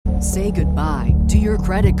Say goodbye to your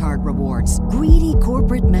credit card rewards. Greedy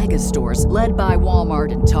corporate mega stores, led by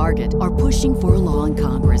Walmart and Target, are pushing for a law in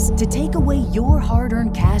Congress to take away your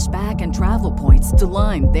hard-earned cash back and travel points to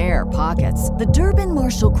line their pockets. The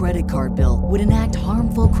Durbin-Marshall credit card bill would enact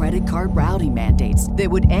harmful credit card routing mandates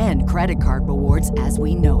that would end credit card rewards as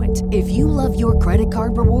we know it. If you love your credit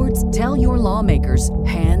card rewards, tell your lawmakers,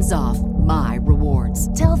 hands off my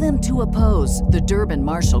rewards. Tell them to oppose the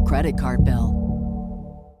Durbin-Marshall credit card bill.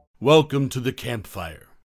 Welcome to the campfire,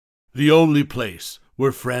 the only place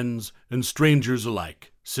where friends and strangers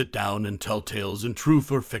alike sit down and tell tales in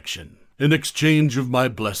truth or fiction, in exchange of my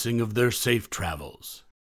blessing of their safe travels.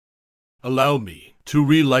 Allow me to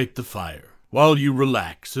relight the fire while you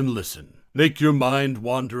relax and listen. Make your mind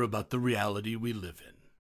wander about the reality we live in.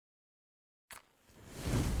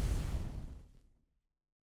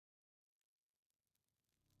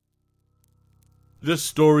 This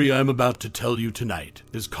story I'm about to tell you tonight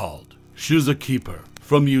is called She's a Keeper,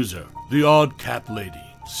 from user The Odd Cat Lady.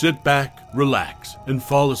 Sit back, relax, and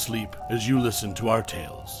fall asleep as you listen to our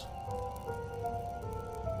tales.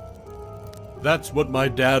 That's what my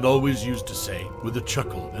dad always used to say, with a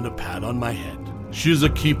chuckle and a pat on my head. She's a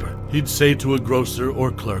keeper, he'd say to a grocer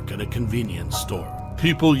or clerk at a convenience store.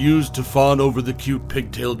 People used to fawn over the cute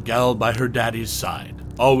pigtailed gal by her daddy's side.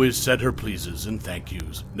 Always said her pleases and thank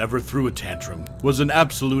yous, never threw a tantrum, was an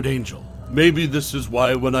absolute angel. Maybe this is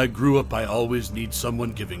why when I grew up I always need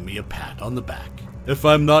someone giving me a pat on the back. If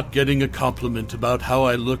I'm not getting a compliment about how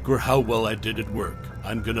I look or how well I did at work,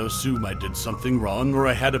 I'm gonna assume I did something wrong or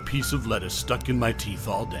I had a piece of lettuce stuck in my teeth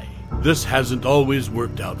all day. This hasn't always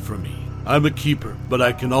worked out for me. I'm a keeper, but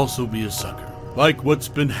I can also be a sucker, like what's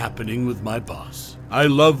been happening with my boss. I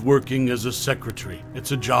love working as a secretary.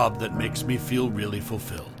 It's a job that makes me feel really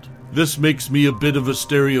fulfilled. This makes me a bit of a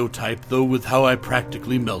stereotype, though, with how I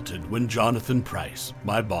practically melted when Jonathan Price,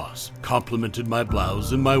 my boss, complimented my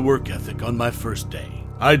blouse and my work ethic on my first day.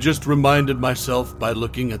 I just reminded myself by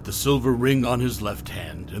looking at the silver ring on his left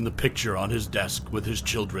hand and the picture on his desk with his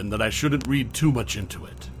children that I shouldn't read too much into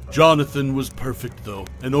it. Jonathan was perfect, though,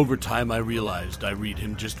 and over time I realized I read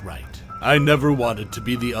him just right. I never wanted to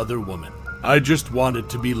be the other woman. I just wanted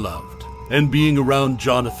to be loved. And being around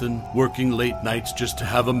Jonathan, working late nights just to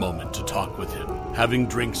have a moment to talk with him, having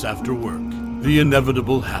drinks after work, the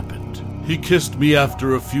inevitable happened. He kissed me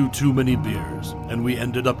after a few too many beers, and we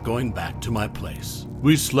ended up going back to my place.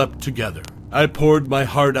 We slept together. I poured my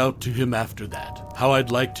heart out to him after that, how I'd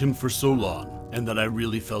liked him for so long, and that I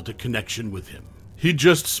really felt a connection with him. He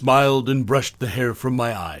just smiled and brushed the hair from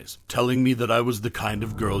my eyes, telling me that I was the kind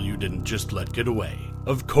of girl you didn't just let get away.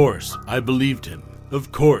 Of course, I believed him.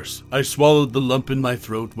 Of course, I swallowed the lump in my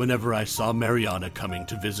throat whenever I saw Mariana coming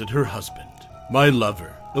to visit her husband, my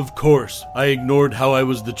lover. Of course, I ignored how I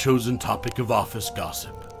was the chosen topic of office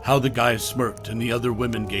gossip, how the guys smirked and the other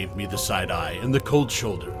women gave me the side eye and the cold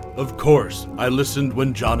shoulder. Of course, I listened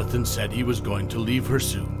when Jonathan said he was going to leave her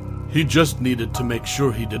soon. He just needed to make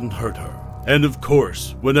sure he didn't hurt her. And of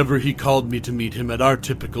course, whenever he called me to meet him at our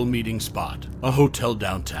typical meeting spot, a hotel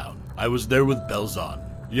downtown, I was there with bells on.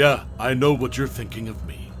 Yeah, I know what you're thinking of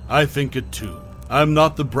me. I think it too. I'm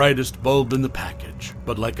not the brightest bulb in the package,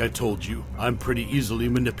 but like I told you, I'm pretty easily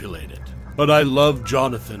manipulated. But I love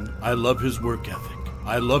Jonathan. I love his work ethic.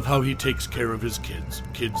 I love how he takes care of his kids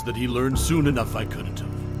that he learned soon enough I couldn't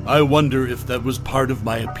have. I wonder if that was part of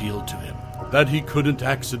my appeal to him, that he couldn't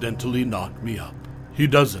accidentally knock me up. He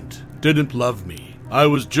didn't love me. I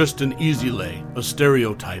was just an easy lay, a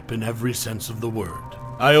stereotype in every sense of the word.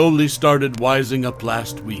 I only started wising up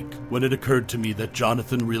last week when it occurred to me that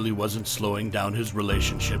Jonathan really wasn't slowing down his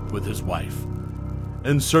relationship with his wife,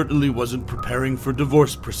 and certainly wasn't preparing for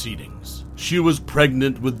divorce proceedings. She was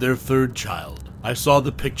pregnant with their third child. I saw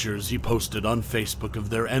the pictures he posted on Facebook of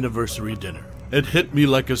their anniversary dinner. It hit me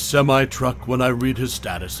like a semi-truck when I read his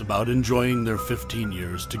status about enjoying their 15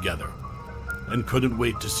 years together, and couldn't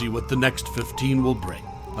wait to see what the next 15 will bring.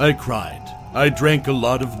 I cried. I drank a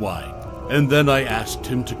lot of wine, and then I asked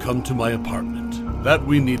him to come to my apartment, that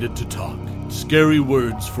we needed to talk. Scary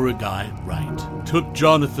words for a guy, right? Took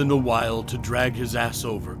Jonathan a while to drag his ass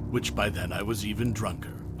over, which by then I was even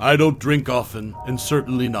drunker. I don't drink often, and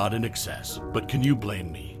certainly not in excess, but can you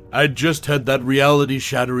blame me? I'd just had that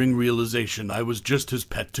reality-shattering realization I was just his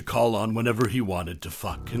pet to call on whenever he wanted to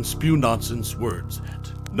fuck and spew nonsense words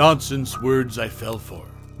at. Nonsense words I fell for.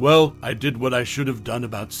 Well, I did what I should have done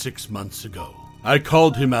about 6 months ago. I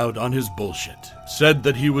called him out on his bullshit, said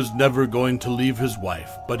that he was never going to leave his wife,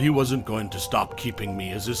 but he wasn't going to stop keeping me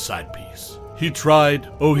as his side piece. He tried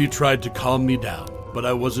to calm me down, but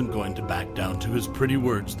I wasn't going to back down to his pretty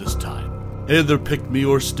words this time. Either pick me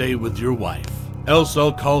or stay with your wife. else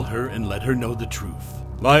I'll call her and let her know the truth.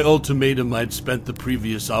 My ultimatum I'd spent the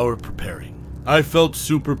previous hour preparing. I felt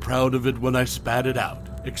super proud of it when I spat it out,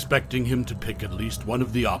 expecting him to pick at least one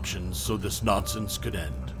of the options so this nonsense could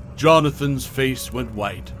end. Jonathan's face went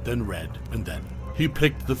white, then red, and then he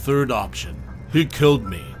picked the third option. He killed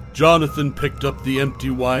me. Jonathan picked up the empty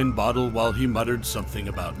wine bottle while he muttered something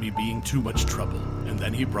about me being too much trouble, and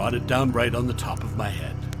then he brought it down right on the top of my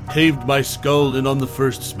head. Caved my skull in on the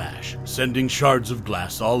first smash, sending shards of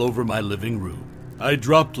glass all over my living room. I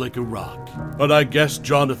dropped like a rock, but I guess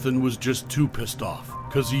Jonathan was just too pissed off,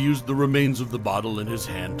 cause he used the remains of the bottle in his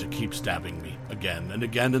hand to keep stabbing me, again and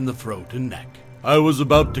again in the throat and neck. I was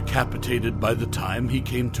about decapitated by the time he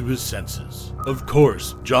came to his senses. Of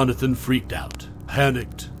course, Jonathan freaked out,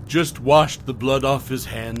 panicked, just washed the blood off his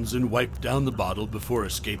hands and wiped down the bottle before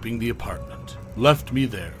escaping the apartment. Left me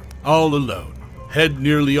there, all alone, head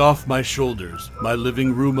nearly off my shoulders, my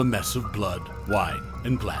living room a mess of blood, wine,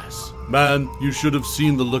 and glass. Man, you should have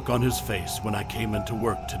seen the look on his face when I came into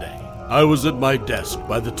work today. I was at my desk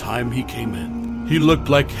by the time he came in. He looked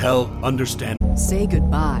like hell, understand. Say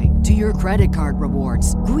goodbye to your credit card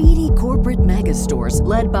rewards. Greedy corporate mega stores,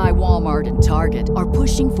 led by Walmart and Target, are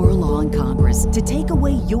pushing for a law in Congress to take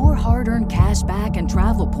away your hard-earned cash back and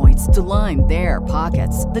travel points to line their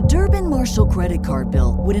pockets. The Durbin-Marshall credit card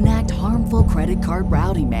bill would enact harmful credit card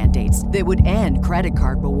routing mandates that would end credit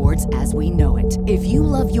card rewards as we know it. If you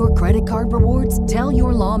love your credit card rewards, tell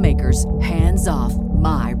your lawmakers, hands off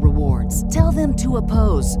my rewards. Tell them to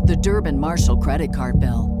oppose the Durbin-Marshall credit card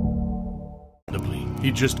bill. He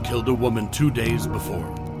just killed a woman 2 days before,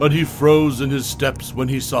 but he froze in his steps when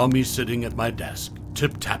he saw me sitting at my desk,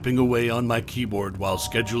 tip-tapping away on my keyboard while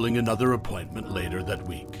scheduling another appointment later that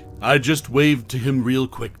week. I just waved to him real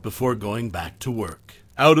quick before going back to work.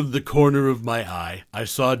 Out of the corner of my eye, I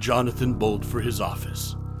saw Jonathan bolt for his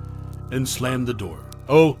office and slam the door.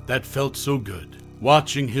 Oh, that felt so good,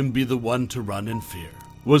 watching him be the one to run in fear.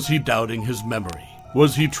 Was he doubting his memory?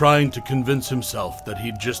 Was he trying to convince himself that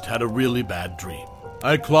he'd just had a really bad dream?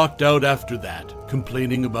 I clocked out after that,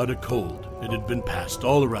 complaining about a cold. It had been passed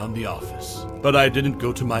all around the office. But I didn't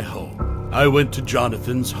go to my home. I went to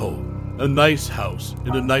Jonathan's home, a nice house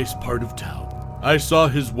in a nice part of town. I saw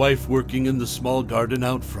his wife working in the small garden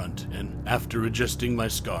out front, and after adjusting my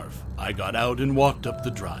scarf, I got out and walked up the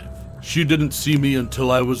drive. She didn't see me until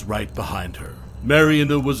I was right behind her.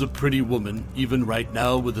 Mariana was a pretty woman, even right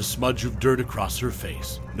now, with a smudge of dirt across her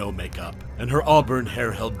face, no makeup, and her auburn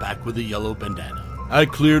hair held back with a yellow bandana. I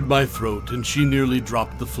cleared my throat, and she nearly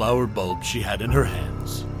dropped the flower bulb she had in her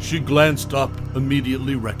hands. She glanced up,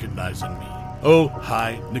 immediately recognizing me. Oh,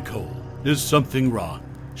 hi, Nicole. Is something wrong?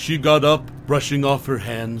 She got up, brushing off her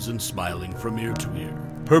hands and smiling from ear to ear.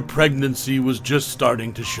 Her pregnancy was just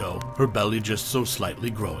starting to show, her belly just so slightly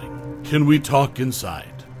growing. Can we talk inside?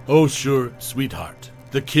 Oh, sure, sweetheart.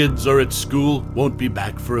 The kids are at school, won't be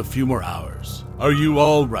back for a few more hours. Are you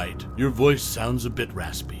all right? Your voice sounds a bit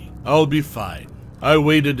raspy. I'll be fine. I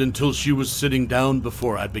waited until she was sitting down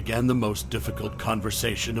before I began the most difficult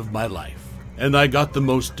conversation of my life. And I got the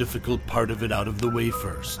most difficult part of it out of the way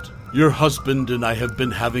first. Your husband and I have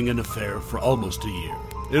been having an affair for almost a year.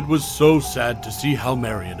 It was so sad to see how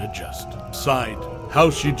Mariana just sighed,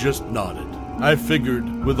 how she just nodded. I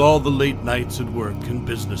figured, with all the late nights at work and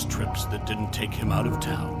business trips that didn't take him out of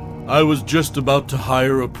town, I was just about to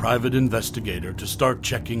hire a private investigator to start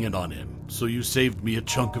checking in on him. So you saved me a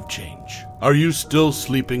chunk of change. Are you still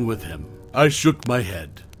sleeping with him? I shook my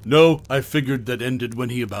head. No, I figured that ended when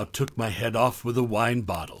he about took my head off with a wine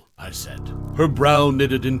bottle, I said. Her brow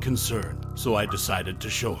knitted in concern, so I decided to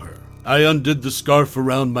show her. I undid the scarf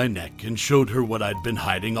around my neck and showed her what I'd been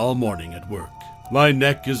hiding all morning at work. My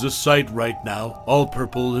neck is a sight right now, all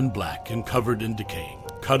purple and black and covered in decaying,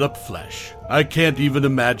 cut up flesh. I can't even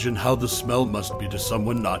imagine how the smell must be to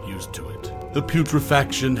someone not used to it. The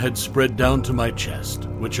putrefaction had spread down to my chest,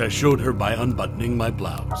 which I showed her by unbuttoning my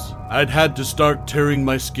blouse. I'd had to start tearing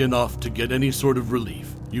my skin off to get any sort of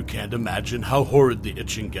relief. You can't imagine how horrid the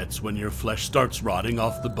itching gets when your flesh starts rotting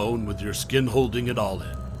off the bone with your skin holding it all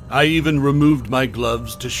in. I even removed my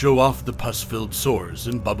gloves to show off the pus-filled sores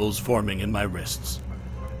and bubbles forming in my wrists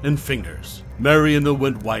and fingers. Mariana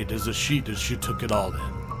went white as a sheet as she took it all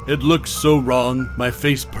in. It looked so wrong, my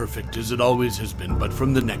face perfect as it always has been, but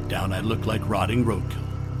from the neck down I looked like rotting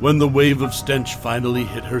roadkill. When the wave of stench finally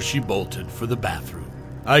hit her, she bolted for the bathroom.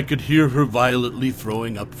 I could hear her violently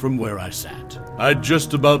throwing up from where I sat. I'd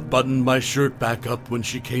just about buttoned my shirt back up when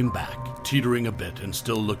she came back, teetering a bit and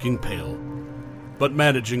still looking pale, but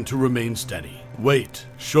managing to remain steady. Wait,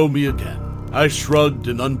 show me again. I shrugged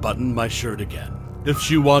and unbuttoned my shirt again. If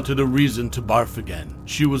she wanted a reason to barf again,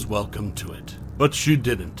 she was welcome to it. But she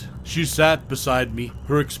didn't. She sat beside me,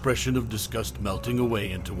 her expression of disgust melting away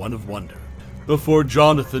into one of wonder. Before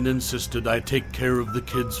Jonathan insisted I take care of the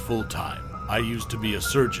kids full time, I used to be a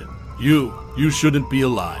surgeon. You shouldn't be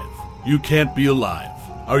alive. You can't be alive.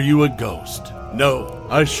 Are you a ghost? No,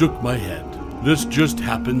 I shook my head. This just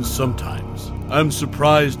happens sometimes. I'm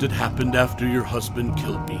surprised it happened after your husband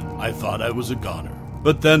killed me. I thought I was a goner.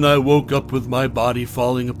 But then I woke up with my body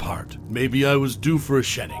falling apart. Maybe I was due for a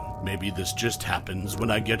shedding. Maybe this just happens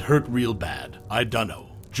when I get hurt real bad. I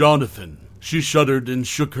dunno. Jonathan. She shuddered and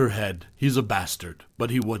shook her head. He's a bastard,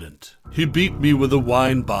 but he wouldn't. He beat me with a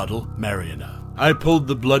wine bottle, Mariana. I pulled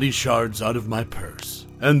the bloody shards out of my purse.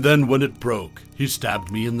 And then when it broke, he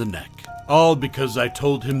stabbed me in the neck. All because I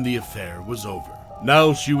told him the affair was over.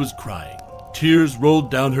 Now she was crying. Tears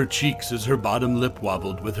rolled down her cheeks as her bottom lip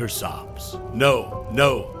wobbled with her sobs. No.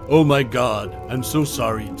 Oh my God, I'm so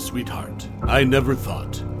sorry, sweetheart. I never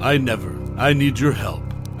thought. I need your help.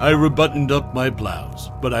 I rebuttoned up my blouse,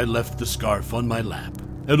 but I left the scarf on my lap.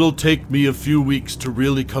 It'll take me a few weeks to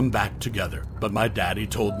really come back together, but my daddy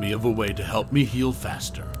told me of a way to help me heal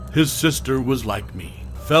faster. His sister was like me.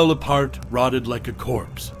 Fell apart, rotted like a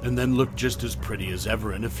corpse, and then looked just as pretty as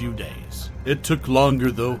ever in a few days. It took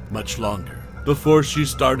longer though, much longer, before she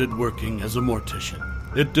started working as a mortician.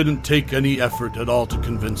 It didn't take any effort at all to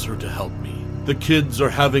convince her to help me. The kids are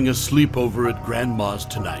having a sleepover at Grandma's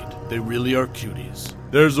tonight. They really are cuties.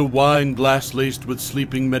 There's a wine glass laced with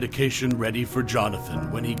sleeping medication ready for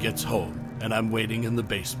Jonathan when he gets home, and I'm waiting in the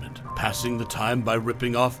basement, passing the time by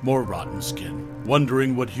ripping off more rotten skin,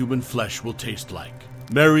 wondering what human flesh will taste like.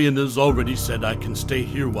 Mariana's already said I can stay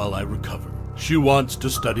here while I recover. She wants to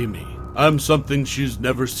study me. I'm something she's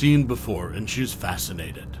never seen before, and she's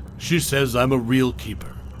fascinated. She says I'm a real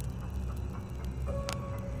keeper.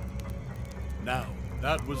 Now,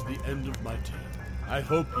 that was the end of my tale. I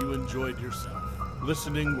hope you enjoyed yourself,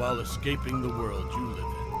 listening while escaping the world you live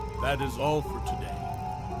in. That is all for today.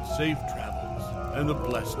 Safe travels, and a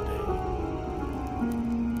blessed day.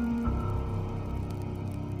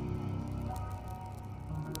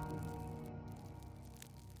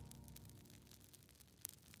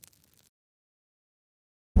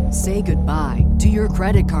 Say goodbye to your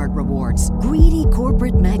credit card rewards. Greedy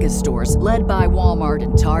corporate mega stores, led by Walmart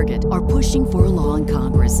and Target, are pushing for a law in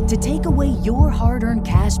Congress to take away your hard-earned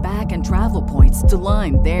cash back and travel points to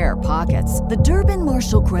line their pockets. The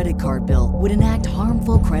Durbin-Marshall credit card bill would enact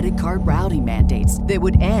harmful credit card routing mandates that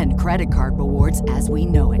would end credit card rewards as we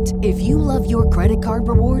know it. If you love your credit card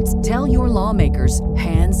rewards, tell your lawmakers,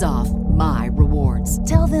 hands off my rewards.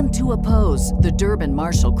 Tell them to oppose the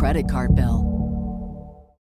Durbin-Marshall credit card bill.